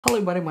Hello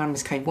everybody, my name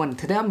is Kai1.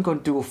 Today I'm going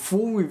to do a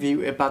full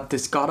review about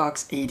this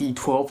Godox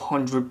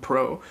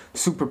AD1200Pro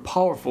super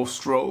powerful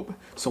strobe.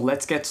 So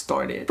let's get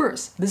started.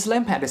 First, this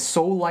lamp pad is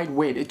so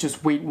lightweight, it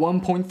just weighs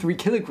 1.3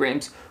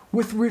 kilograms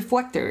with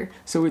reflector,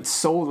 so it's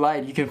so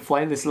light you can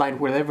fly this light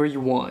wherever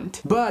you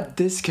want. But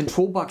this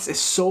control box is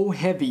so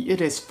heavy, it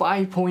is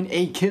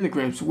 5.8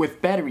 kilograms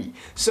with battery.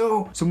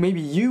 So maybe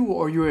you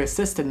or your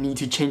assistant need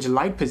to change the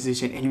light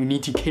position and you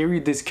need to carry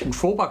this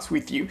control box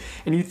with you,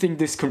 and you think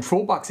this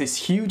control box is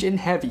huge and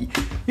heavy.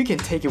 You can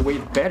take away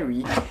the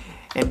battery,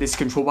 and this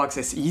control box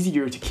is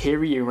easier to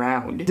carry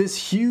around. This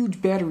huge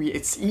battery,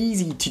 it's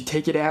easy to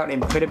take it out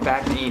and put it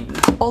back in.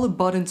 All the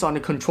buttons on the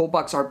control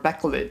box are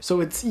backlit, so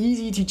it's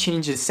easy to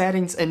change the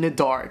settings in the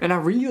dark. And I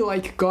really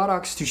like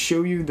Godox to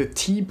show you the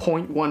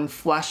T.1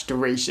 flash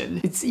duration.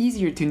 It's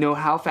easier to know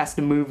how fast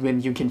the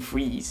movement you can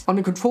freeze. On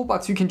the control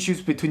box, you can choose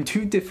between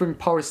two different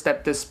power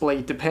step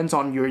display, depends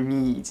on your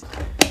needs.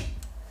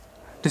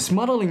 This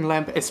modeling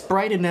lamp is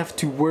bright enough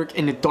to work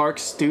in a dark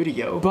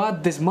studio,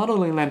 but this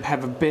modeling lamp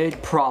have a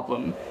big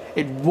problem.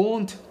 It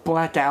won't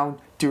black out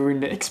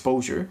during the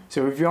exposure.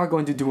 So if you are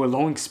going to do a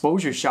long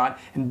exposure shot,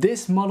 and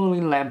this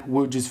modeling lamp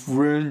will just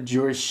ruin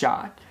your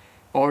shot.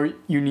 Or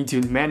you need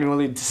to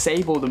manually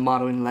disable the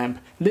modeling lamp.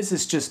 This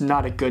is just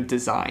not a good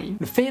design.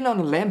 The fan on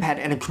the lamp pad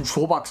and the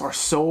control box are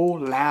so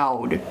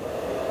loud.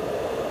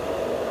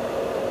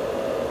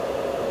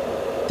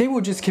 They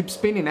will just keep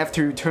spinning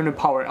after you turn the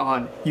power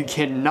on. You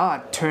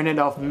cannot turn it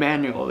off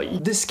manually.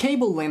 This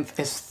cable length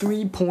is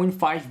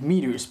 3.5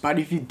 meters, but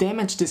if you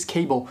damage this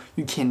cable,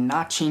 you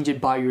cannot change it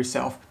by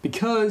yourself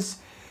because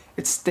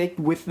it's stick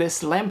with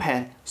this lamp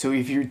head. So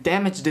if you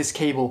damage this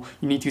cable,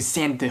 you need to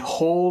send the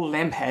whole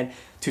lamp head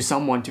to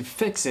someone to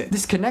fix it.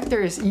 This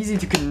connector is easy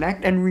to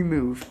connect and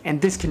remove, and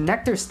this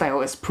connector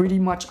style is pretty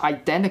much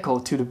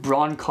identical to the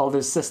bronze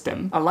color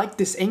system. I like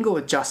this angle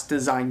adjust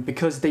design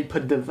because they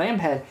put the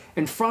lamp head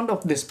in front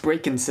of this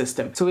break-in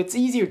system, so it's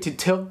easier to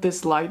tilt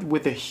this light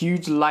with the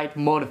huge light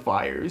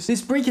modifiers.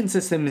 This break-in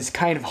system is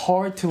kind of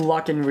hard to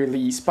lock and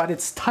release, but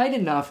it's tight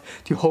enough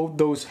to hold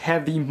those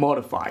heavy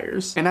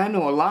modifiers. And I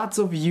know lots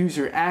of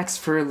users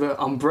ask for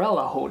the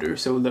umbrella holder,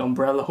 so the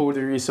umbrella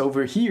holder is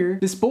over here.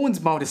 This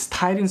Bowens mount is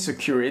tight and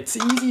secure. It's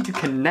easy to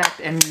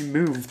connect and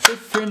remove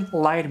different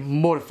light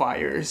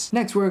modifiers.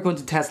 Next, we're going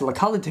to test the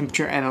color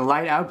temperature and the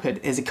light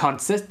output. Is it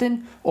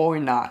consistent or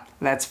not?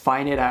 Let's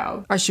find it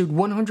out. I shoot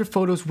 100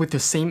 photos with the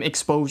same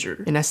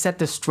exposure, and I set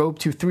the strobe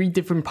to 3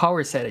 different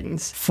power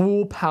settings: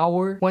 full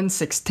power,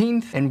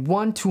 1/16, and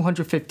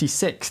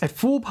 1/256. At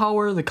full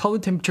power, the color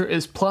temperature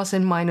is plus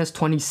and minus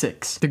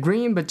 26. The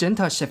gray and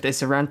magenta shift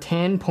is around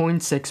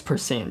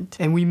 10.6%,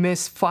 and we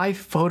missed 5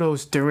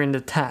 photos during the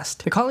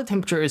test. The color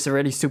temperature is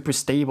already super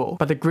stable,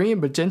 but the gray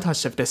and magenta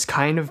shift is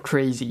kind of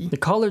crazy. The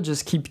color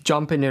just keeps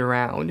jumping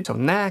around. So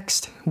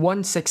next,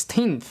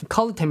 1/16,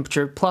 color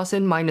temperature plus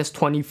and minus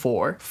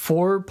 24.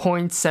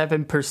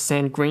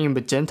 4.7% gray and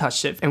magenta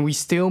shift, and we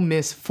still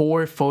miss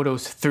 4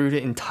 photos through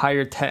the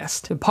entire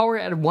test. The power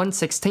at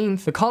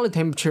 1/16, the color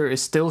temperature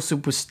is still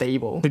super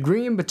stable. The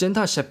gray and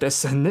magenta shift is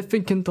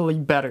significantly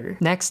better.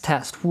 Next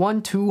test,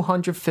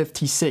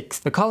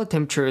 1/256, the color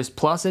temperature is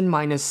plus and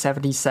minus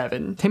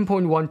 77.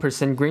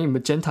 10.1% gray and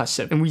magenta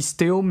shift, and we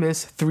still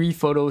miss 3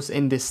 photos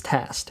in this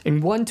test.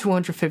 In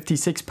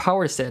 1/256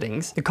 power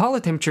settings, the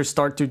color temperature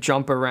start to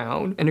jump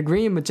around, and the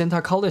gray and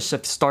magenta color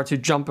shift start to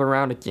jump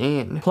around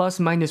again. Plus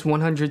minus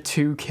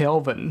 102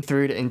 Kelvin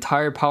through the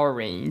entire power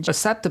range.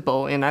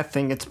 Acceptable, and I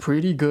think it's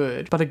pretty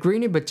good. But the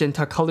green and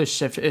magenta color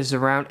shift is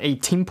around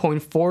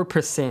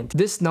 18.4%.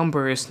 This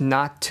number is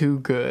not too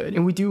good.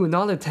 And we do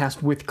another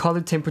test with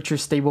color temperature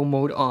stable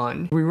mode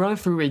on. We run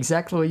through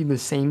exactly the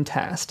same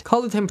test.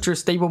 Color temperature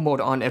stable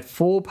mode on at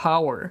full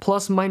power.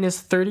 Plus minus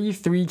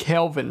 33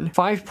 Kelvin.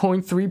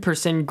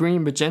 5.3%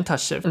 green magenta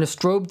shift. And the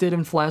strobe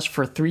didn't flash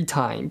for 3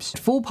 times.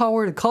 At full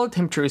power, the color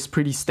temperature is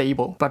pretty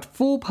stable. But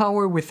full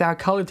power without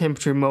color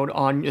temperature mode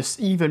on is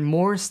even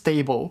more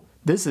stable.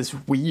 This is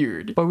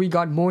weird, but we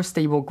got more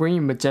stable gray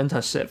and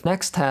magenta shift.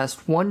 Next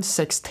test,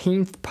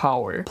 1/16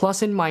 power,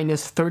 plus and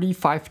minus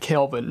 35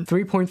 Kelvin,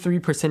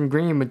 3.3%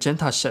 gray and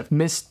magenta shift,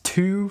 missed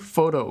 2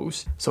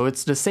 photos. So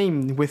it's the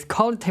same with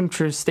color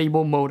temperature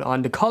stable mode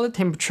on. The color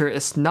temperature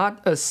is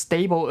not as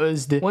stable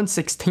as the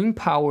 1/16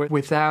 power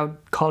without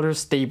color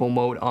stable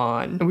mode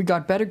on. And we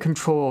got better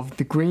control of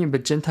the gray and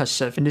magenta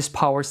shift in this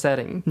power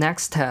setting.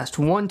 Next test,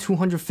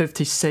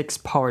 1/256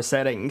 power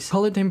settings,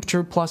 color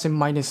temperature plus and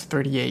minus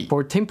 38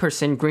 for 10%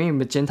 gray and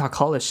magenta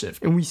color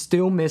shift, and we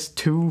still missed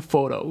 2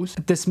 photos.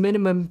 At this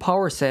minimum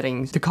power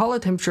settings, the color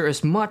temperature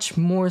is much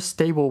more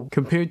stable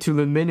compared to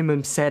the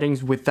minimum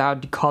settings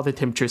without the color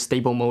temperature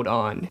stable mode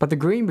on. But the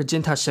gray and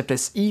magenta shift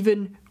is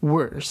even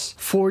worse.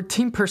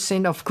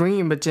 14% of gray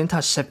and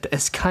magenta shift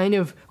is kind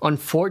of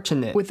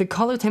unfortunate. With the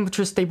color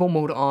temperature stable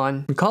mode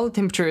on, the color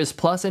temperature is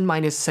plus and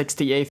minus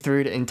 68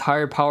 through the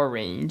entire power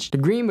range. The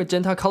gray and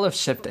magenta color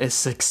shift is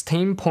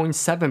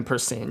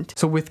 16.7%.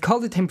 So with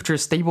color temperature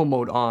stable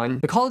mode on,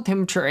 the color color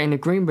temperature and the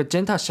grain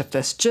magenta shift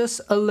is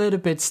just a little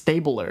bit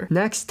stabler.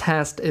 Next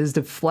test is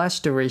the flash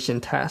duration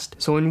test.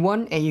 So in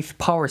 1/8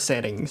 power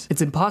settings,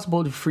 it's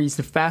impossible to freeze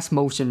the fast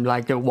motion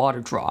like the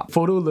water drop.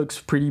 Photo looks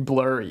pretty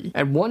blurry.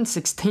 At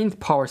 1/16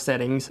 power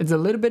settings, it's a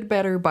little bit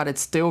better, but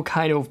it's still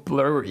kind of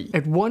blurry.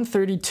 At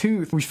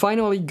 132, we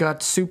finally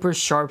got super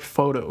sharp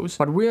photos,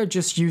 but we are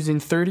just using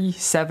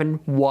 37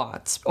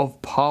 watts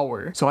of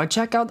power. So I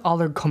check out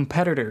other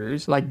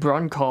competitors like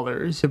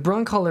Broncolor's. The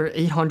Broncolor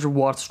 800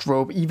 watt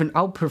strobe even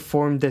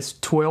outperformed this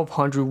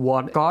 1200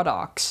 watt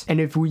Godox. And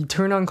if we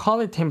turn on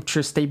color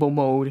temperature stable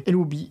mode, it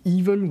will be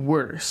even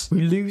worse.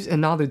 We lose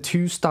another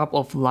 2 stops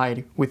of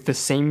light with the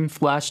same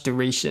flash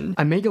duration.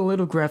 I make a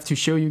little graph to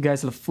show you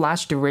guys the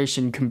flash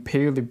duration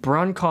compare the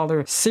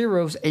Broncolor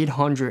Zero's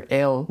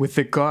 800L with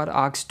the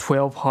Godox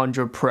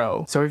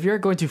 1200Pro. So if you're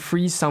going to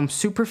freeze some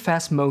super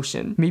fast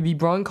motion, maybe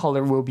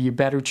Broncolor will be a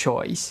better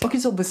choice. Okay,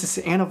 so this is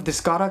the end of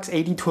this Godox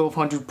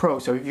AD1200Pro.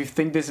 So if you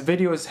think this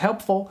video is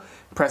helpful,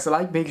 press a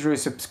like, make sure to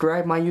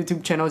subscribe my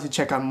YouTube channel to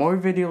check out more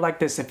video like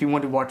this. If you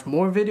want to watch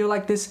more video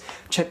like this,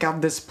 check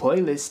out this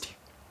playlist.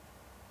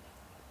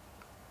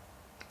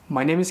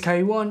 My name is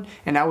Kai1,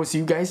 and I will see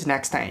you guys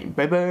next time.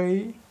 Bye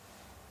bye.